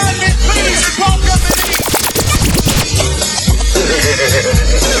you join me, please, and welcome me?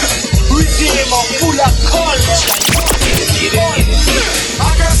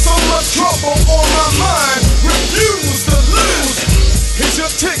 I got so much trouble on my mind, refuse to lose. Here's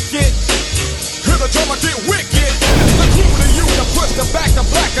your ticket. Hear the drummer get wicked. The crew to you to push the back to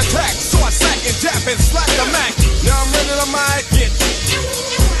black attack. So I sack and jab and slack the Mac. Now I'm ready to mic it.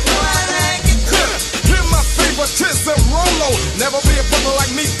 Hear my favoritism, Rolo. Never be a brother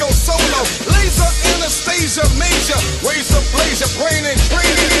like me, go solo. Laser, Anastasia, major. Ways to blaze your brain and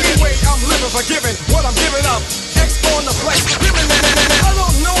train it. Anyway, I'm living forgiving what I'm giving up. X on the flex. I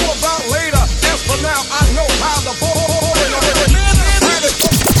don't know about later. As for now, I know how the boy.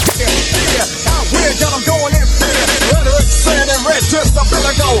 How weird, y'all, I'm going in there. Rhetoric, sand and red, just a bill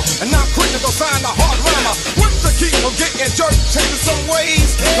go. And I'm quick to go find a hard rhymer. What's the key of getting jerked? Changing some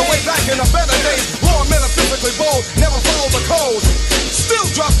ways. The way back in the better days. Raw, metaphysically bold, never follow the code. Still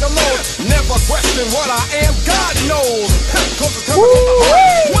drop the load, never question what I am. God knows. Cause it's coming from the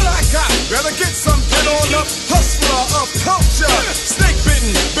heart. What I got, better get some, get on up. Hustler of culture. Snake bitten,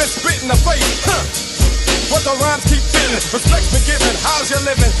 bitch bitten the face. But the rhymes keep fitting, respect's been given, how's you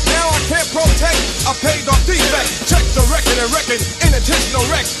living? Now I can't protect, I paid off defect. Check the record and record, inattentional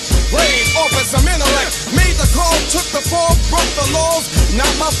wreck. Brain, office, some intellect. Made the call, took the fall, broke the laws. Not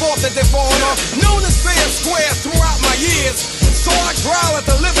my fault that they're falling off. Known as fair and square throughout my years. So I growl at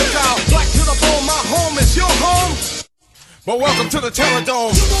the living down. Black to the bone, my home is your home. But welcome to the Terror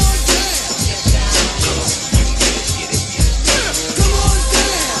Dome.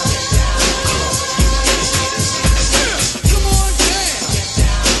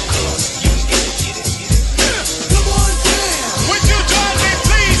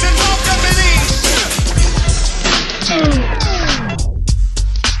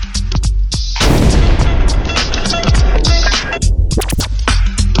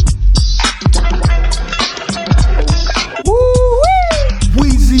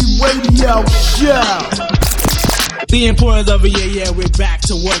 The importance of it, yeah, we're back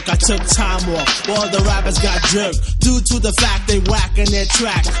to work. I took time off, all the rappers got jerked. Due to the fact they whacking their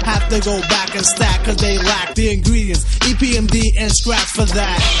track. Have to go back and stack, cause they lack the ingredients. EPMD and scratch for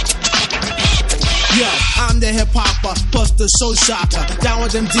that. Yo, I'm the hip-hopper, plus the show shocker. Down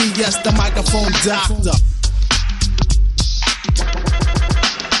with MD, yes, the microphone doctor.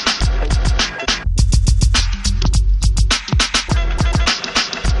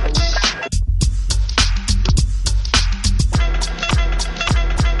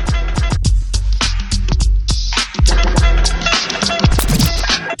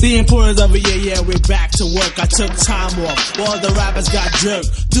 The importance of it, yeah, we're back to work. I took time off, all the rappers got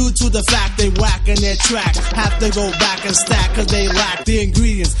jerked. Due to the fact they whacking their track. Have to go back and stack, cause they lack the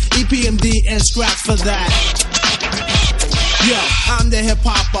ingredients. EPMD and scratch for that. Yo, I'm the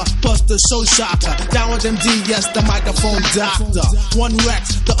hip-hopper, plus the show shocker. Down with MD, yes, the microphone doctor. One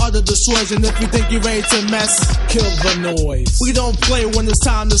wrecks, the other destroys, and if you think you're ready to mess, kill the noise. We don't play when it's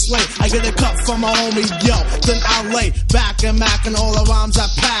time to slay. I get a cut from my homie, yo, then I lay back and mac and all the rhymes I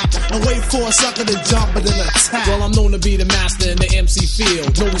pack, and wait for a sucker to jump and then attack. Well, I'm known to be the master in the MC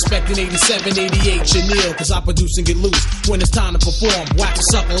field. No respect in 87, 88, Chanel, cause I produce and get loose when it's time to perform. Wax a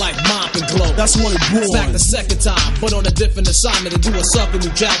sucker like Mop and Glow. That's one born. Back the second time, but on a different assignment to do a sucker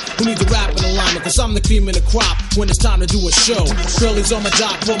new jack who needs a rap in alignment, cause I'm the cream in the crop when it's time to do a show. Curly's on my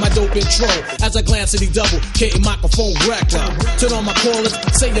job for my dope intro. As I glance at the double K microphone wrecker, turn on my callers,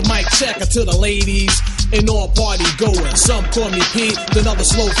 say your mic checker to the ladies and all party goers. Some call me P, then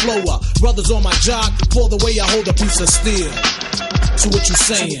others slow flower. Brothers on my jock for the way I hold a piece of steel. So what you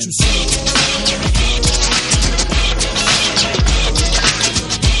saying?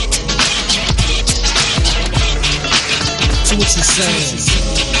 So what you saying?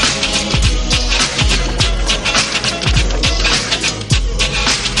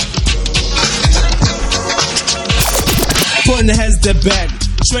 Putting the heads to bed.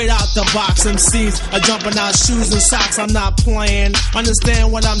 Straight out the box, MCs are jumping out shoes and socks. I'm not playing.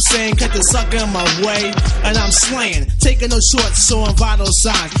 Understand what I'm saying? Cut the sucker in my way, and I'm slaying. Taking no shorts, showing vital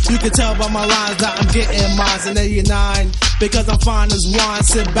signs. You can tell by my lines that I'm getting mines in 89. Because I'm fine as wine.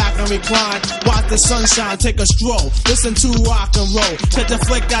 Sit back and recline. Watch the sunshine, take a stroll. Listen to rock and roll. Take the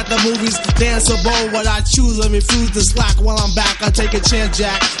flick at the movies, dance a bowl. What I choose and refuse to slack. While I'm back, I take a chance,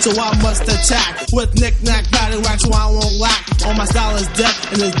 Jack. So I must attack with knick-knack, battle wax, so I won't lack. All my style is death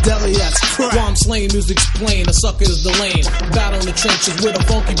and it's deadly as crap. While I'm slaying, music's playing, the sucker is the lane. Battle in the trenches where the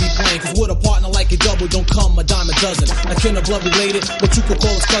funky be playing. Cause with a partner like a double, don't come a dime a dozen. I kin of blood related, but you could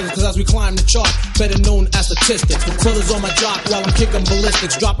call us cousins. Cause as we climb the chart, better known as statistics. Brothers on my jock while I'm kicking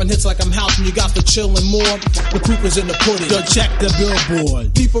ballistics. Dropping hits like I'm house and you got to chillin' more. The proof is in the pudding. Yo, check the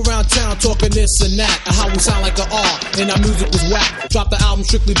billboard. People around town talking this and that, and how we sound like an R, and our music was whack. Drop the album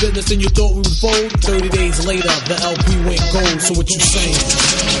Strictly Business and you thought we would fold. 30 days later, the LP went gold. So what you saying?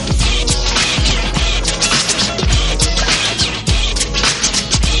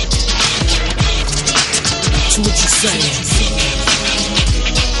 So what you saying?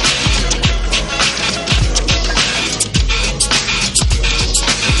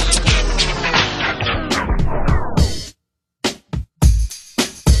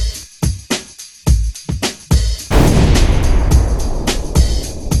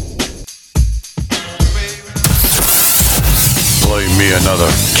 Play me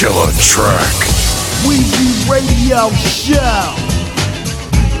another killer track. Weezy Radio Show.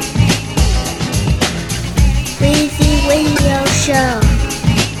 Weezy Radio Show.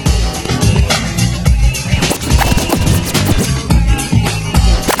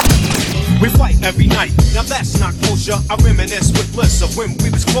 We fight every night, now that's not kosher. I reminisce with bliss of when we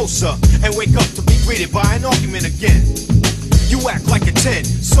was closer, and wake up to be greeted by an argument again. You act like a 10,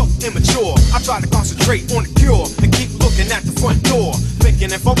 so immature. I try to concentrate on the cure and keep looking at the front door,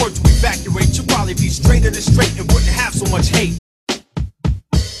 thinking if I were to evacuate, you'd probably be straighter than straight and wouldn't have so much hate.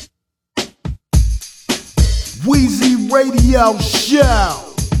 Weezy Radio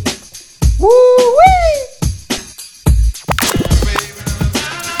Show. Woo-wee!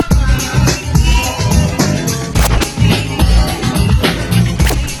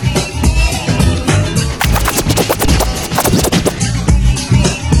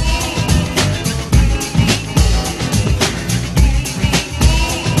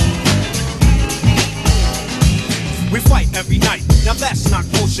 Every night, now that's not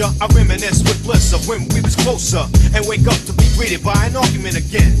kosher. I reminisce with bliss of when we was closer, and wake up to be greeted by an argument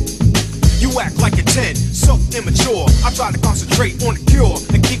again. You act like a 10, so immature. I try to concentrate on the cure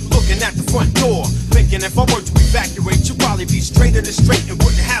and keep looking at the front door, thinking if I were to evacuate, you'd probably be straighter than straight and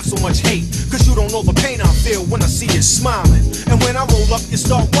wouldn't have so much hate. Cause you don't know the pain I feel when I see you smiling, and when I roll up, you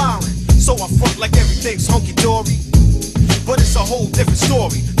start wilding. So I front like everything's hunky-dory. whole different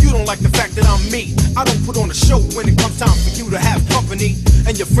story. You don't like the fact that I'm me. I don't put on a show when it comes time for you to have company.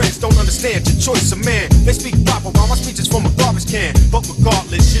 And your friends don't understand your choice of man. They speak proper while my speech is from a garbage can. But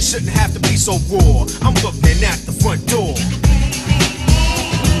regardless, you shouldn't have to be so raw. I'm looking at the front door.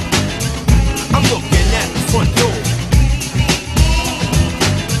 I'm looking at the front door.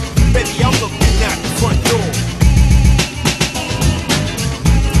 Baby, I'm looking at the front door.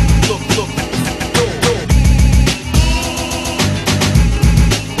 Look at the door.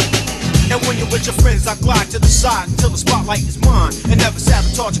 And when you're with your friends, I glide to the side until the spotlight is mine. And never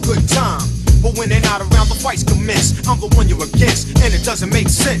sabotage a good time. But when they're not around, the fights commence. I'm the one you're against, and it doesn't make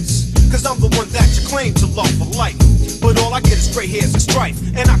sense. Cause I'm the one that you claim to love for life. But all I get is gray hairs and strife.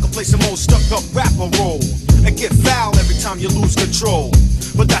 And I can play some old stuck-up rapper role and get foul every time you lose control.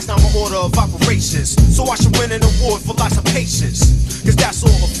 But that's not my order of operations. So I should win an award for lots of patience. Cause that's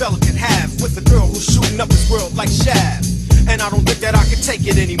all a fella can have with a girl who's shooting up this world like Shaft. And I don't think that I can take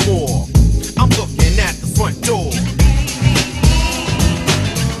it anymore. I'm looking at the front door.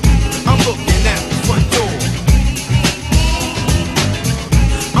 I'm looking at the front door.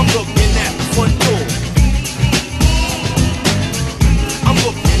 I'm looking at the front door. I'm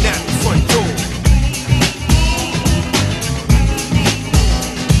looking at the front door.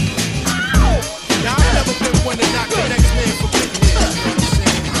 Now I've never been one to knock the next man for picking it.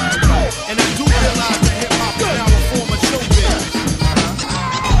 And I do realize that hip hop is now a form of showbiz.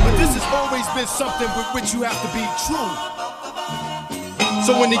 But this has always been something with which you have to be true.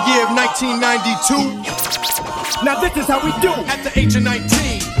 So in the year of 1992, now this is how we do. At the age of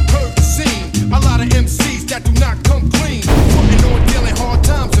 19, heard the scene. A lot of MCs that do not come clean. Putting on dealing hard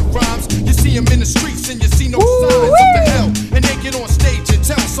times and rhymes. You see them in the streets and you see no signs of the hell. And they get on stage and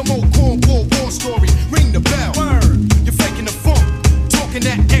tell some old cornball war story. Ring the bell. Word. You're faking the funk. Talking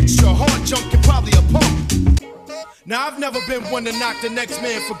that extra hard junk, you're probably a punk. Now I've never been one to knock the next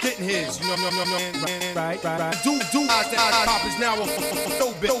man for getting his. You know, right. Do that pop is now a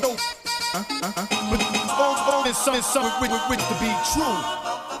showbiz. But always something with to be true.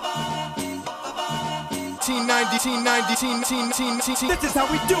 1990. This is how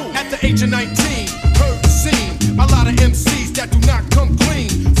we do. At the age of 19, heard the scene. A lot of MCs that do not come clean.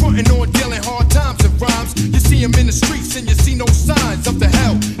 Frontin' on dealing hard times and rhymes. You see them in the streets and you see no signs of the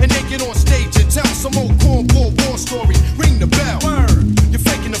hell. And they get on stage and tell some old cornball war story. Ring the bell. Word. You're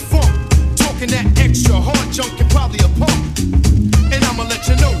faking the funk. Talking that extra hard junk, you're probably a punk. And I'ma let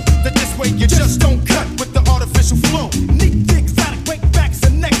you know that this way you just don't cut with the artificial flow. Neat, exotic, wake backs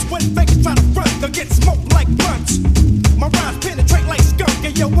and necks. When fakers try to front, they'll get smoked like blunts. My rhymes penetrate like skunk.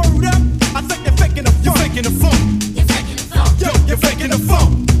 And your word up, I think they're faking the funk. You're faking the funk. You're faking the funk. Yo, you're faking the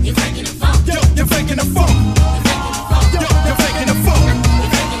funk. You're faking the funk. Yo, you're faking the funk. Yo, you're faking the funk.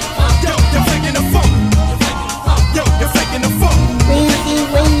 Yo, you're faking the funk. Yo, you're faking the funk. Weezy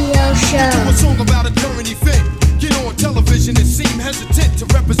Radio Show. Do a song about a current event. Get on television and seem hesitant to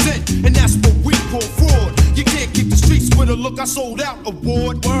represent, and that's what we call fraud. You can't keep the streets with a look I sold out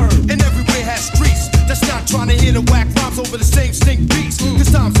award. Word. And everywhere has streets that's not trying to hear the whack rhymes over the same stink beats. Cause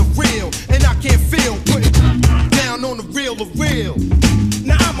times are real, and I can't feel putting down on the real of real.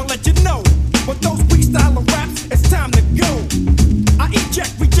 Now I'ma let you know, with those weak style of raps, it's time to go. I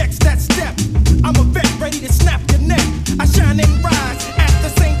eject, rejects that step. I'm a vet ready to snap your neck. I shine and rise at the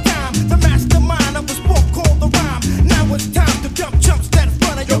same time. The mastermind of a sport called the rhyme. Now it's time to dump chumps that in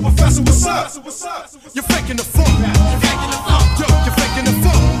front of your professor. What's up? You're faking the funk. You're faking the funk. Yo, you're faking the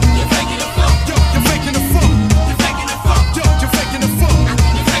funk. You're faking the funk. Yo, you're faking the funk. You're faking the funk. Yo, you're faking the funk.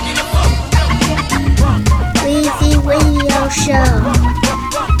 You're faking the funk. Weezy Radio Show.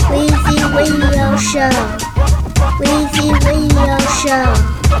 Weezy Radio Show. Weezy Radio Show.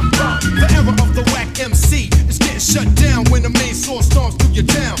 The era of the whack MC is getting shut down when the main source storms through your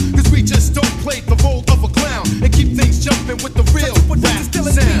town. Cause we just don't play the role of a clown and keep things jumping with the real rap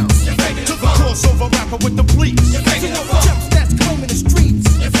sounds. To the crossover rapper with the bleeps. To the jumps that's claiming the streets.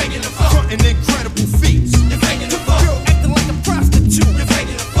 Frontin' incredible feats. To the girl acting like a prostitute.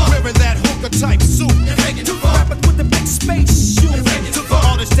 Wearing that hooker type suit. To the rapper with the big space shoes. To the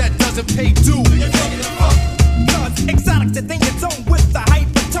artist that doesn't pay due. Cause exotic the thing it's on with the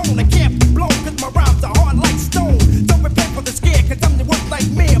hypertone. I can't be blown cause my rhymes are hard like stone. Don't prepare for the scare cause I'm the one like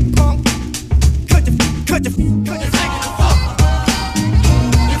me, a punk. Could you faking the funk? You're faking the funk.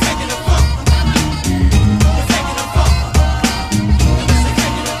 You're faking the funk. You're faking the funk.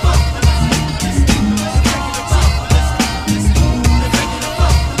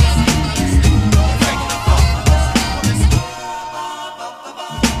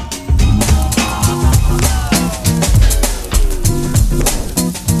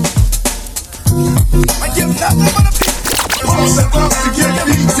 I give nothing but a beat. Pumps up to get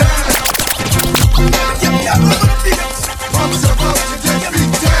beat down. Pumps up to get beat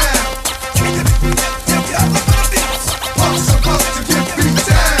down. Pumps up to get beat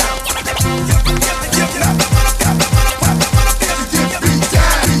down.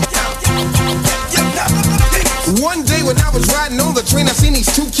 One day when I was riding on the train, I seen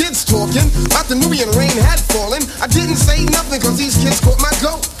these two kids talking about the Nubian rain had fallen. I didn't say nothing cause these kids caught my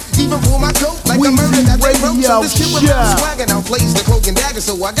goat. Even pull my coat like a murder that they wrote. So this kid with my swagger now plays the cloak and dagger.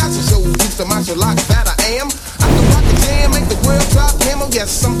 So I got to show used to martial arts that I am. I can rock a jam, make the world top camo.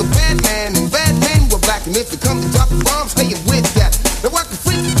 Yes, I'm the bad man, and bad men were black. And if it comes to dropping bombs, staying with that. Now I can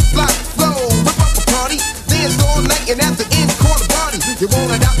freak, fly, flow, rip up a party, dance all night, and at the end, call a party. You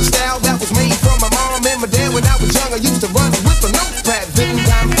wanted out the style that was made from my mom and my dad when I was young. I used to run with a notepad. Then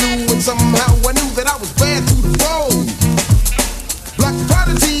time flew, and somehow I knew that I was bad to the bone. Black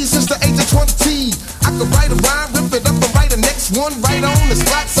prodigy since the age of 20. I could write a rhyme, rip it up and write the next one right on the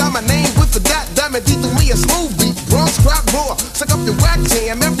spot. Sign my name with the dot, diamond D through me a smooth beat. Bronx crowd roar, suck up your whack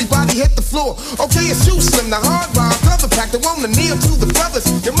jam, everybody hit the floor. Okay, it's you, Slim, the hard rhyme, cover pack, the one to kneel to the brothers.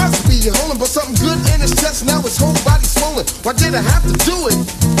 It must be holding, but something good in his chest, now his whole body swollen. Why did I have to do it?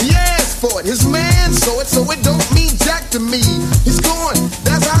 He asked for it, his man saw it, so it don't mean jack to me. He's gone,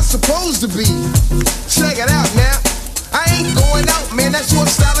 that's how it's supposed to be. Check it out now. I ain't going out, man, that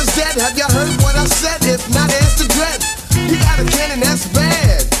short style is dead. Have y'all heard what I said? If not, ask the dread. He got a cannon that's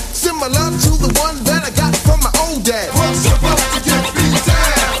bad, similar to the one that I got from my old dad. Pumps up to get beat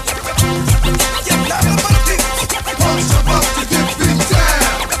down. Pumps up to get beat down. Pumps up to get beat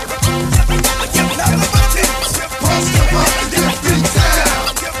down. Pumps up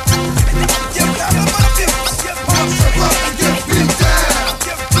to get beat down.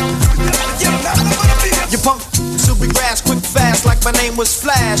 You punk super grass, quick fast, like my name was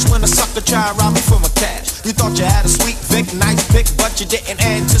Flash. When a sucker try to rob me for my cash. You thought you had a sweet Vic, nice pick, but you didn't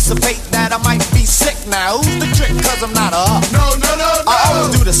anticipate that I might be sick. Now who's the trick? Cause I'm not a up. No. I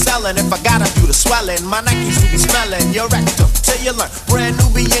always do the selling, if I gotta do the swelling. My Nikes will be smelling your rectum till you learn. Brand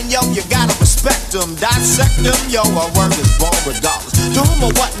Nubian, yo, you gotta respect them. Dissect them, yo, a word is born regardless. To whom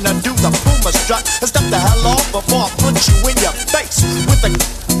or what, and do the Puma strut and step the hell off before I punch you in your face with a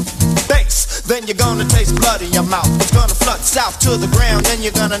bass. Then you're gonna taste blood in your mouth. It's gonna flood south to the ground. Then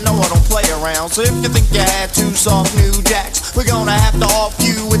you're gonna know I don't play around. So if you think you had two soft new jacks, we're gonna have to off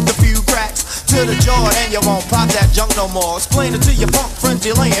you with a few cracks to the jaw, and you won't pop that junk no more. Explain it to your punk friends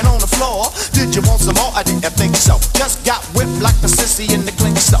you're laying on the floor. Did you want some more? I didn't think so. Just got whipped like the sissy in the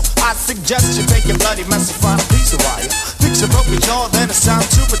clink. So I suggest you take your bloody mess and find a piece of wire. Fix a broken jaw, then it's time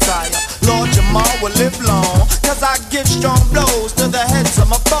to retire. Lord Jamal will live long, cause I give strong blows to the heads of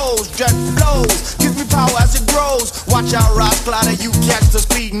my foes. Dread blows, gives me power as it grows. Watch out, Rock Glider, you catch the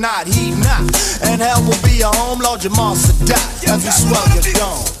speed, not heed not. And hell will be your home, Lord Jamal Sadat, as you swell your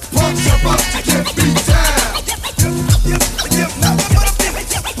dome. Pumps up to get beat down.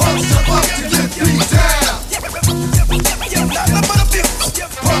 Pumps up to get beat down. Pumps up to get beat down.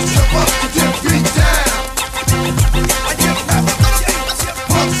 Pumps up to get beat down.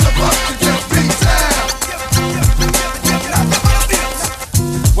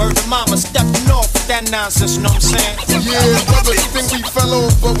 Word to mama, stepping off with that nonsense, you know what I'm saying? Yeah, brothers think we fell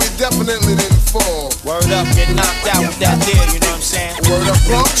off, but we definitely didn't fall. Word up, get knocked out with that there, you know what I'm saying? Word up,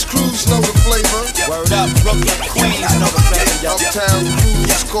 Bronx crews know the flavor. Word up, Brooklyn Queens know the flavor, yo. Uptown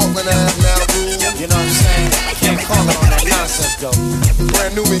crews, Scotland Ave now rule. You know what I'm saying? Can't call it on that nonsense, though.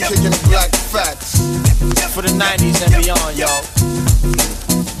 Brand new and kicking black facts. For the 90s and beyond, yo.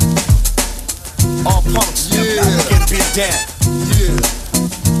 All punks, get beat down. Yeah.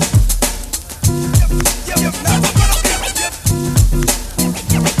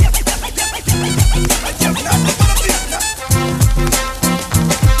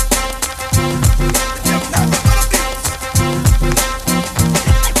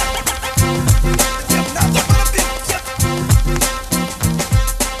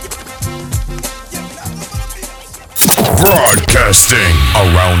 Broadcasting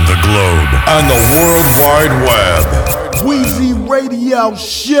around the globe and the World Wide Web. Weezy Radio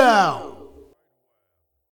Show.